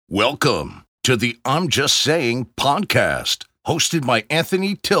Welcome to the I'm Just Saying podcast, hosted by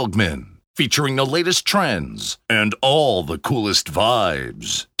Anthony Tilgman, featuring the latest trends and all the coolest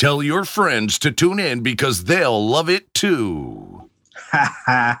vibes. Tell your friends to tune in because they'll love it too.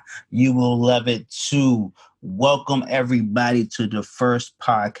 You will love it too. Welcome everybody to the first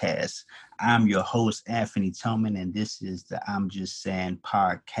podcast. I'm your host, Anthony Tillman, and this is the I'm Just Saying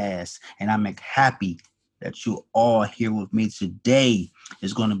podcast. And I'm happy that you're all here with me today.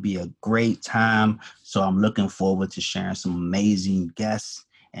 It's going to be a great time. So I'm looking forward to sharing some amazing guests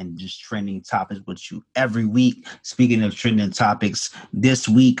and just trending topics with you every week. Speaking of trending topics, this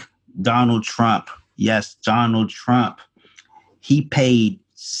week, Donald Trump. Yes, Donald Trump. He paid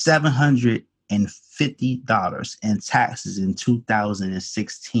 $750 in taxes in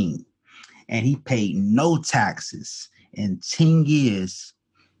 2016. And he paid no taxes in 10 years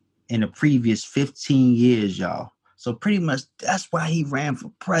in the previous 15 years, y'all. So pretty much that's why he ran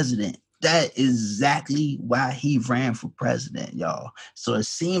for president. That is exactly why he ran for president, y'all. So it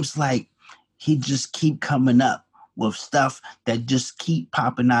seems like he just keep coming up with stuff that just keep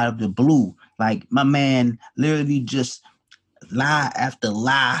popping out of the blue. Like my man literally just lie after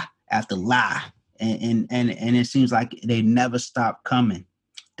lie after lie. And it seems like they never stop coming.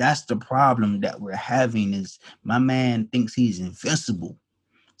 That's the problem that we're having is my man thinks he's invincible.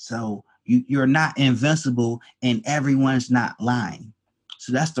 So you're not invincible and everyone's not lying.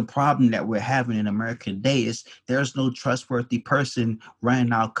 So that's the problem that we're having in America today is there's no trustworthy person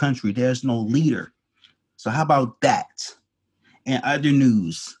running our country. There's no leader. So how about that? In other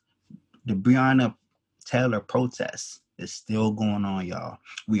news, the Breonna Taylor protest is still going on, y'all.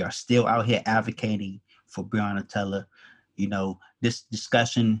 We are still out here advocating for Breonna Taylor. You know, this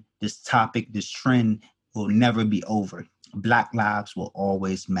discussion, this topic, this trend will never be over. Black lives will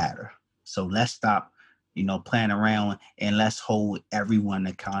always matter. So let's stop, playing around and let's hold everyone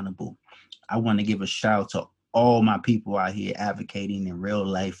accountable. I want to give a shout out to all my people out here advocating in real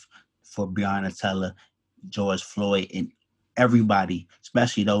life for Breonna Taylor, George Floyd, and everybody,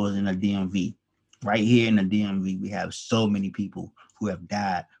 especially those in the DMV. Right here in the DMV, we have so many people who have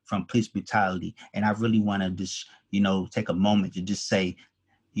died from police brutality. And I really want to just, take a moment to just say,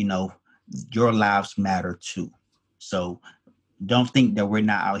 your lives matter too. So don't think that we're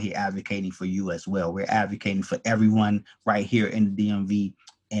not out here advocating for you as well. We're advocating for everyone right here in the DMV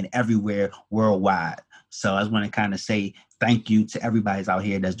and everywhere worldwide. So I just want to kind of say thank you to everybody out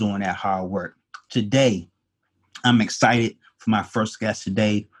here that's doing that hard work. Today, I'm excited for my first guest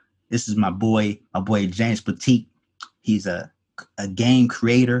today. This is my boy James Petit. He's a game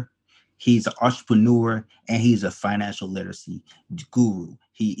creator. He's an entrepreneur and he's a financial literacy guru.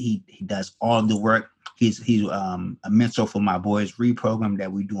 He does all the work. He's a mentor for my boys Read program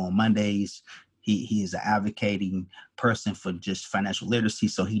that we do on Mondays. He is an advocating person for just financial literacy,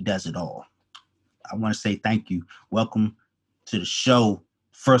 so he does it all. I want to say thank you. Welcome to the show.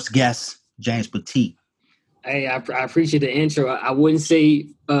 First guest, James Petit. Hey, I appreciate the intro. I wouldn't say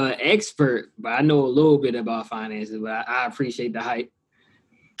expert, but I know a little bit about finances, but I appreciate the hype.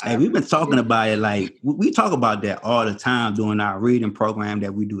 Hey, we've been talking about it. Like we talk about that all the time during our reading program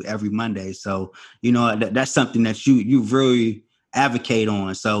that we do every Monday. So, that's something that you really advocate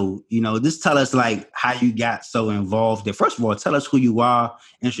on. So, just tell us like how you got so involved there. First of all, tell us who you are,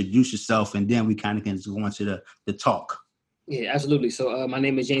 introduce yourself, and then we kind of can go into the talk. Yeah, absolutely. So my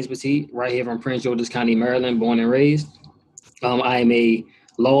name is James Petit, right here from Prince George's County, Maryland, born and raised. I am a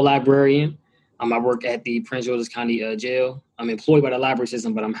law librarian. I work at the Prince George's County Jail. I'm employed by the library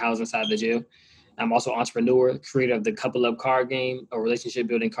system, but I'm housed inside the jail. I'm also an entrepreneur, creator of the Couple Up card game, a relationship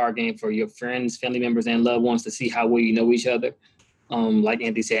building card game for your friends, family members, and loved ones to see how well you know each other. Like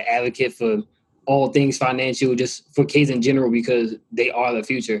Anthony said, advocate for all things financial, just for kids in general, because they are the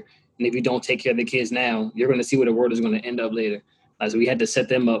future. And if you don't take care of the kids now, you're going to see where the world is going to end up later. So we had to set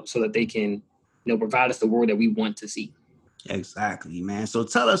them up so that they can, provide us the world that we want to see. Exactly, man. So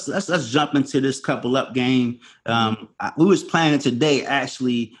tell us, let's jump into this Couple Up game. We was planning today,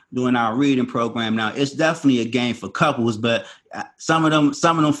 actually, doing our reading program. Now, it's definitely a game for couples, but some of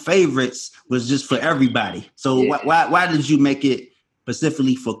them favorites was just for everybody. So yeah. Why did you make it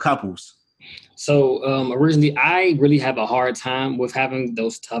specifically for couples? So originally, I really have a hard time with having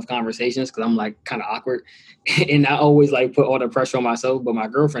those tough conversations because I'm like kind of awkward, and I always like put all the pressure on myself. But my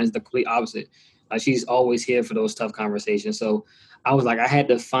girlfriend's the complete opposite. She's always here for those tough conversations. So I was like, I had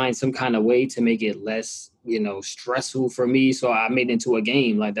to find some kind of way to make it less, stressful for me. So I made it into a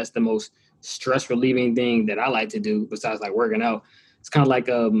game. Like that's the most stress relieving thing that I like to do besides like working out. It's kind of like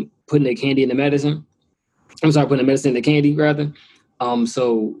putting the candy in the medicine. Putting the medicine in the candy rather.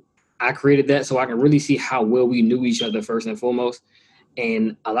 So I created that so I can really see how well we knew each other first and foremost.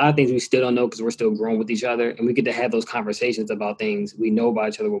 And a lot of things we still don't know because we're still growing with each other, and we get to have those conversations about things we know about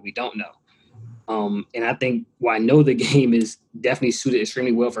each other, what we don't know. And I think I know the game is definitely suited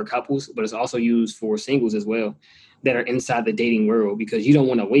extremely well for couples, but it's also used for singles as well that are inside the dating world, because you don't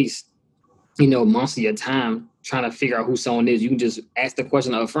want to waste, months of your time trying to figure out who someone is. You can just ask the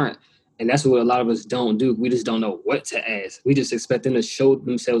question up front. And that's what a lot of us don't do. We just don't know what to ask. We just expect them to show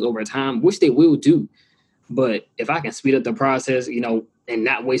themselves over time, which they will do. But if I can speed up the process, and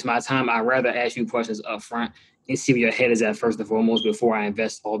not waste my time, I'd rather ask you questions up front and see where your head is at first and foremost before I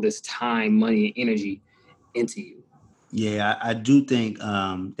invest all this time, money, and energy into you. Yeah, I do think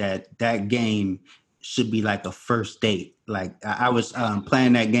that game should be like a first date. Like I was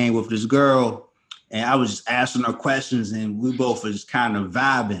playing that game with this girl, and I was just asking her questions, and we both was kind of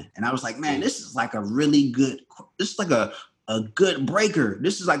vibing. And I was like, man, this is like a really good. This is like a good breaker.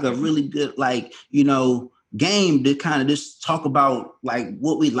 This is like a really good game to kind of just talk about like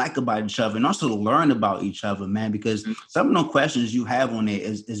what we like about each other and also to learn about each other, man, because some of the questions you have on it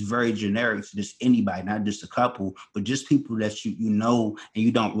is very generic to just anybody, not just a couple, but just people that you know and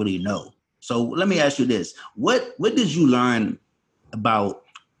you don't really know. So let me ask you this. What did you learn about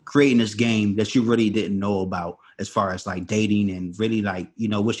creating this game that you really didn't know about as far as like dating and really like,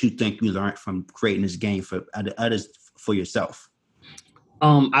 what you think you learned from creating this game for others for yourself?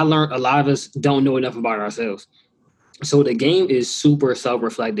 I learned a lot of us don't know enough about ourselves. So the game is super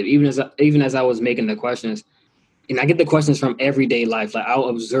self-reflective. Even as I was making the questions, and I get the questions from everyday life. Like I'll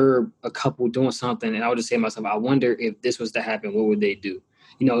observe a couple doing something, and I'll just say to myself, I wonder if this was to happen, what would they do?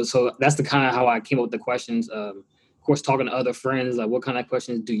 So that's the kind of how I came up with the questions. Of course, talking to other friends, like what kind of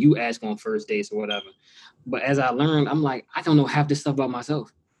questions do you ask on first dates or whatever. But as I learned, I'm like, I don't know half this stuff about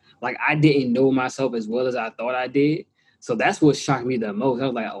myself. Like I didn't know myself as well as I thought I did. So that's what shocked me the most. I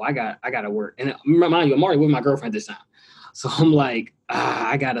was like, oh, I got to work. And remind you, I'm already with my girlfriend this time. So I'm like,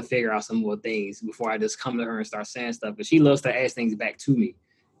 I got to figure out some more things before I just come to her and start saying stuff. But she loves to ask things back to me.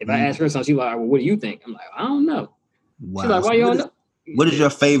 If I ask her something, she's like, well, what do you think? I'm like, I don't know. Wow. She's like, why you don't know? What is your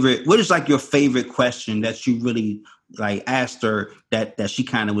favorite? What is like your favorite question that you really like asked her that she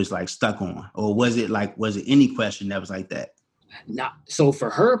kind of was like stuck on? Or was it any question that was like that? So for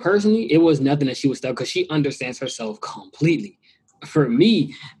her personally, it was nothing that she was stuck because she understands herself completely. For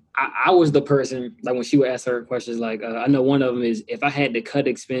me, I was the person, like when she would ask her questions, like I know one of them is if I had to cut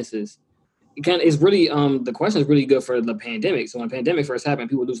expenses. It's really the question is really good for the pandemic. So when the pandemic first happened,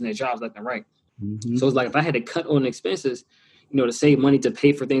 people losing their jobs left and right. Mm-hmm. So it's like if I had to cut on expenses, to save money to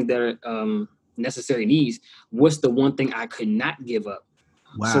pay for things that are necessary needs, what's the one thing I could not give up?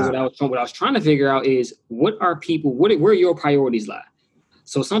 Wow. So what I was trying to figure out is where your priorities lie.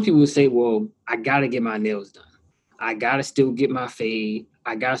 So some people would say, well, I got to get my nails done. I got to still get my fade.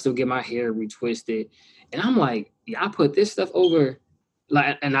 I got to still get my hair retwisted. And I'm like, yeah, I put this stuff over.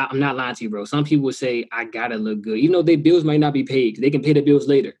 Like, and I'm not lying to you, bro. Some people would say, I got to look good. Even though their bills might not be paid. They can pay the bills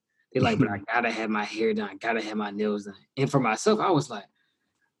later. They're like, but I got to have my hair done. I got to have my nails done. And for myself, I was like,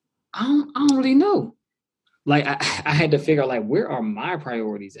 I don't really know. Like I had to figure out like where are my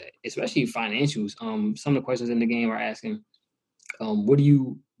priorities at, especially financials. Some of the questions in the game are asking, what do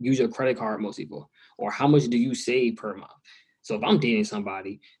you use your credit card mostly for, or how much do you save per month? So if I'm dating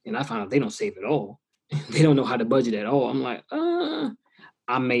somebody and I find out they don't save at all, they don't know how to budget at all, I'm like,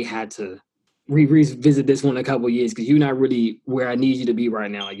 I may have to revisit this one in a couple of years because you're not really where I need you to be right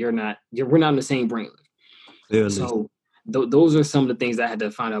now. Like we're not in the same brain. Clearly. So those are some of the things I had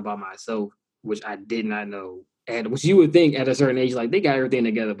to find out about myself, which I did not know. And which you would think at a certain age, like they got everything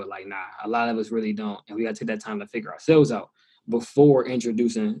together, but like, nah, a lot of us really don't. And we got to take that time to figure ourselves out before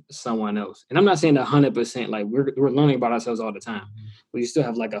introducing someone else. And I'm not saying 100%, like we're learning about ourselves all the time, but you still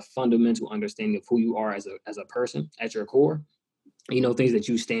have like a fundamental understanding of who you are as a person at your core, things that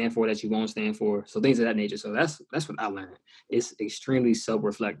you stand for, that you won't stand for. So things of that nature. So that's what I learned. It's extremely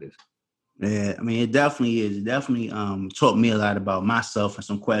self-reflective. Yeah, I mean, it definitely is. It definitely taught me a lot about myself and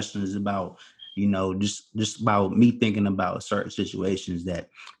some questions about, just about me thinking about certain situations that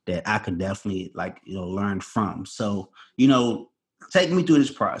I could definitely learn from. So, take me through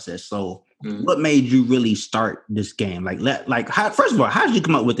this process. So what made you really start this game? First of all, how did you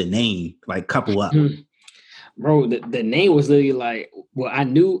come up with the name, like Couple Up? Bro, the name was literally like, well, I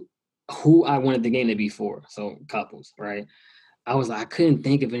knew who I wanted the game to be for. So couples, right? I was like, I couldn't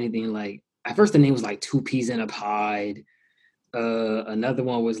think of anything like, at first the name was like Two Peas in a Pod. Another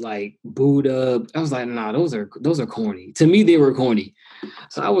one was like Buddha. I was like, nah, those are corny. To me, they were corny.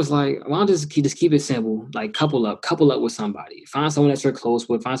 So I was like, why don't just keep it simple? Like couple up with somebody. Find someone that you're close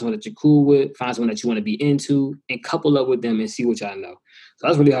with, find someone that you're cool with, find someone that you want to be into, and couple up with them and see what y'all know. So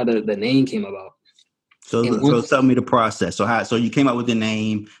that's really how the name came about. So tell me the process. So you came up with the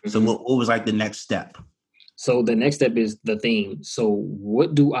name. Mm-hmm. So what was like the next step? So the next step is the theme. So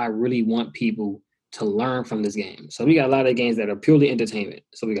what do I really want people to learn from this game? So we got a lot of games that are purely entertainment.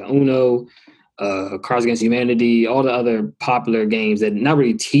 So we got Uno, Cards Against Humanity, all the other popular games that not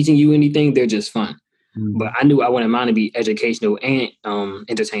really teaching you anything. They're just fun. Mm-hmm. But I knew I wanted mine to be educational and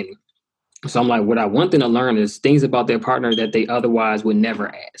entertaining. So I'm like, what I want them to learn is things about their partner that they otherwise would never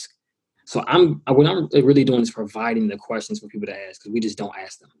ask. So what I'm really doing is providing the questions for people to ask because we just don't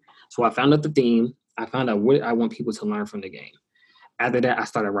ask them. So I found out the theme. I found out what I want people to learn from the game. After that, I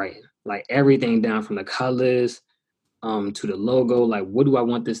started writing like everything down from the colors to the logo. Like, what do I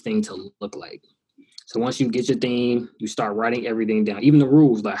want this thing to look like? So once you get your theme, you start writing everything down, even the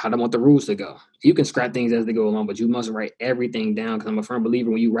rules, like how do I want the rules to go. You can scrap things as they go along, but you must write everything down because I'm a firm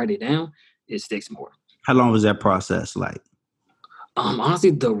believer when you write it down, it sticks more. How long was that process like?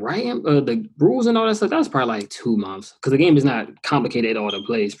 Honestly, the writing, the rules and all that stuff, that was probably like 2 months because the game is not complicated at all to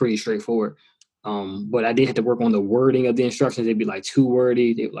play. It's pretty straightforward. But I did have to work on the wording of the instructions. They'd be like too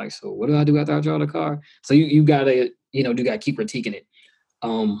wordy. They'd be like, so what do I do after I draw the card? So you gotta keep critiquing it.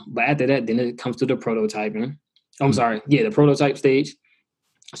 But after that, then it comes to the prototyping. The prototype stage.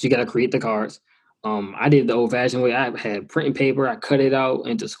 So you gotta create the cards. I did the old-fashioned way. I had printing paper. I cut it out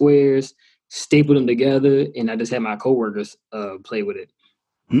into squares, stapled them together, and I just had my coworkers play with it.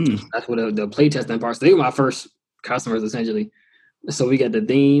 That's what the play testing part. So they were my first customers essentially. So we got the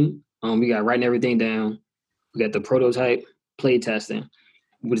theme. We got writing everything down. We got the prototype, play testing,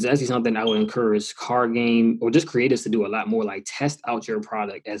 which is actually something I would encourage card game or just creators to do a lot more, like test out your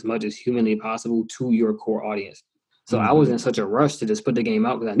product as much as humanly possible to your core audience. So I was in such a rush to just put the game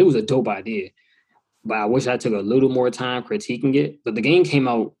out because I knew it was a dope idea, but I wish I took a little more time critiquing it. But the game came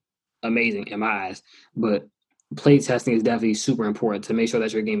out amazing in my eyes. But play testing is definitely super important to make sure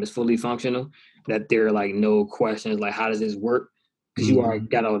that your game is fully functional, that there are like no questions like how does this work? Because you already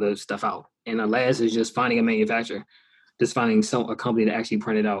got all the stuff out. And the last is just finding a manufacturer, just finding a company to actually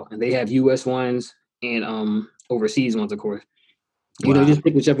print it out. And they have US ones and overseas ones, of course. You know, just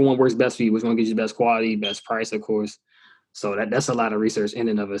pick whichever one works best for you, which one gives you the best quality, best price, of course. So that's a lot of research in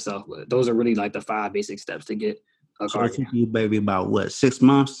and of itself. But those are really like the 5 basic steps to get a card. So it took you maybe about 6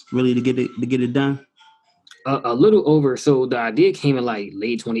 months really to get it done? A little over. So the idea came in like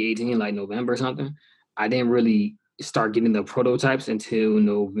late 2018, like November or something. I didn't really start getting the prototypes until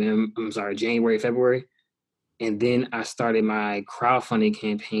January, February. And then I started my crowdfunding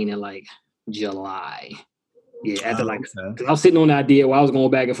campaign in like July. Yeah, after because I was sitting on the idea while I was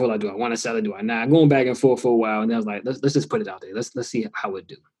going back and forth, like, do I want to sell it? Do I not? Going back and forth for a while, and then I was like, let's just put it out there. Let's see how it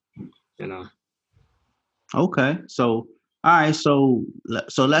do. You know. Okay, so all right, so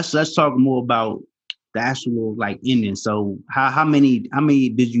let's talk more about the actual like ending. So how many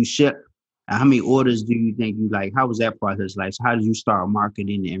did you ship? How many orders do you think you like? How was that process like? So how did you start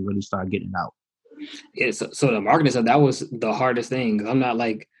marketing and really start getting it out? Yeah, so the marketing stuff, that was the hardest thing. I'm not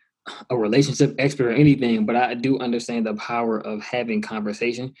like a relationship expert or anything, but I do understand the power of having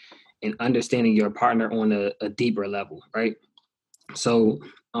conversation and understanding your partner on a deeper level, right? So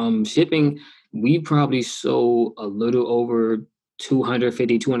shipping, we probably sold a little over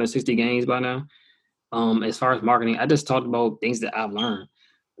 250, 260 games by now. As far as marketing, I just talked about things that I've learned.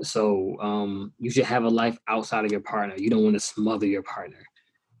 So you should have a life outside of your partner. You don't want to smother your partner.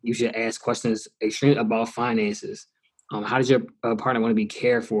 You should ask questions extreme about finances. How does your partner want to be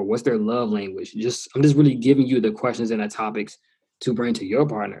cared for? What's their love language? I'm just really giving you the questions and the topics to bring to your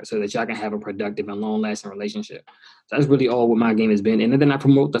partner so that y'all can have a productive and long-lasting relationship. So that's really all what my game has been. And then I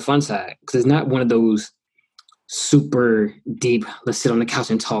promote the fun side because it's not one of those super deep, let's sit on the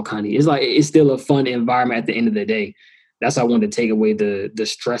couch and talk, honey. It's still a fun environment at the end of the day. That's why I wanted to take away the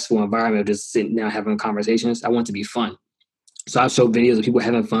stressful environment of just sitting down having conversations. I want it to be fun. So I've showed videos of people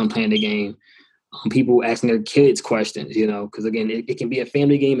having fun playing the game, people asking their kids questions, because again, it can be a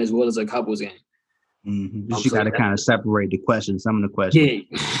family game as well as a couples game. Mm-hmm. You got to kind of separate the questions. Some of the questions.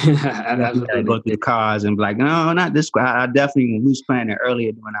 Yeah. You got to go through the cards and be like, no, not this. I definitely, when we was playing it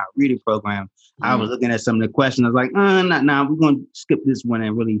earlier during our reading program, I was looking at some of the questions. I was like, not. We're going to skip this one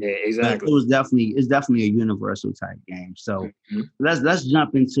and really. Yeah, exactly. It's definitely a universal type game. So let's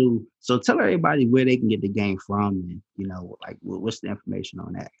jump into. So tell everybody where they can get the game from, and like what's the information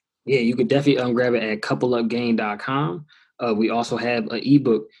on that. Yeah, you could definitely grab it at coupleupgame.com. We also have an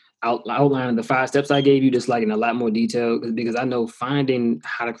ebook outlining the 5 steps I gave you, just like in a lot more detail, because I know finding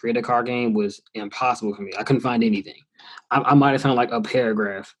how to create a card game was impossible for me. I couldn't find anything. I might have found like a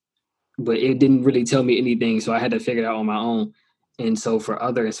paragraph, but it didn't really tell me anything, so I had to figure it out on my own. And so for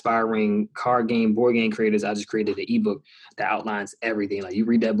other inspiring board game creators, I just created an ebook that outlines everything. Like you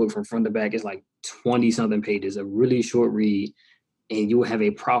read that book from front to back, it's like 20-something pages, a really short read, and you will have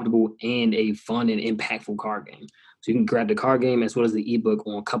a profitable and a fun and impactful card game. So you can grab the card game as well as the ebook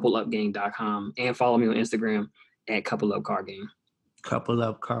on coupleupgame.com and follow me on Instagram at Couple Up Card Game. Couple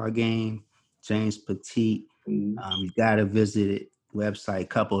Up Card Game, James Petit. You got to visit it. Website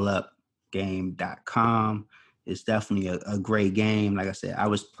coupleupgame.com. It's definitely a great game. Like I said, I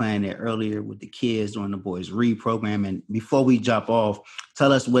was playing it earlier with the kids during the boys read program. And before we jump off,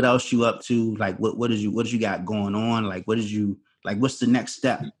 tell us what else you up to. Like what did you got going on? Like what's the next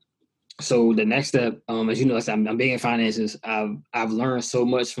step? So the next step, as you know, I'm big in finances. I've learned so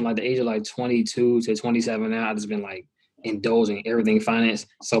much from like the age of like 22 to 27 now. I've just been like indulging everything finance.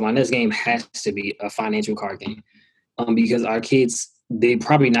 So my next game has to be a financial card game, because our kids, they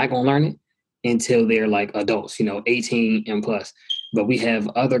probably not gonna learn it until they're like adults, 18 and plus. But we have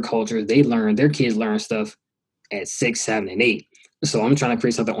other cultures, their kids learn stuff at 6, 7, and 8. So I'm trying to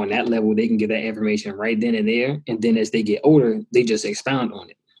create something on that level. They can get that information right then and there. And then as they get older, they just expound on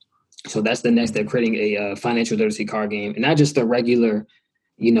it. So that's the next step, creating a financial literacy card game. And not just the regular,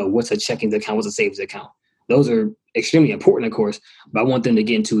 what's a checking account, what's a savings account. Those are extremely important, of course. But I want them to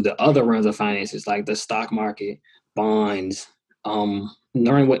get into the other realms of finances, like the stock market, bonds,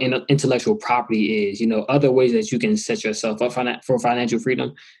 learn what intellectual property is, other ways that you can set yourself up for financial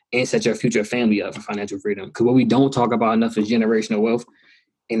freedom and set your future family up for financial freedom. Because what we don't talk about enough is generational wealth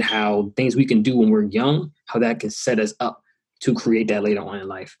and how things we can do when we're young, how that can set us up to create that later on in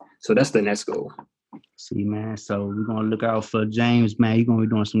life. So that's the next goal. See, man, so we're going to look out for James, man. You're going to be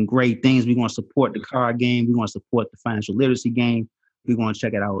doing some great things. We're going to support the card game. We're going to support the financial literacy game. We're going to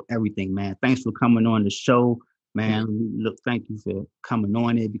check it out, everything, man. Thanks for coming on the show, man. Thank you for coming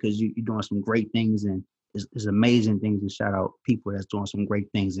on it, because you're doing some great things, and it's amazing things, and shout out people that's doing some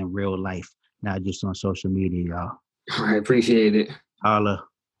great things in real life, not just on social media, y'all. I appreciate it. Holla.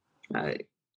 All right.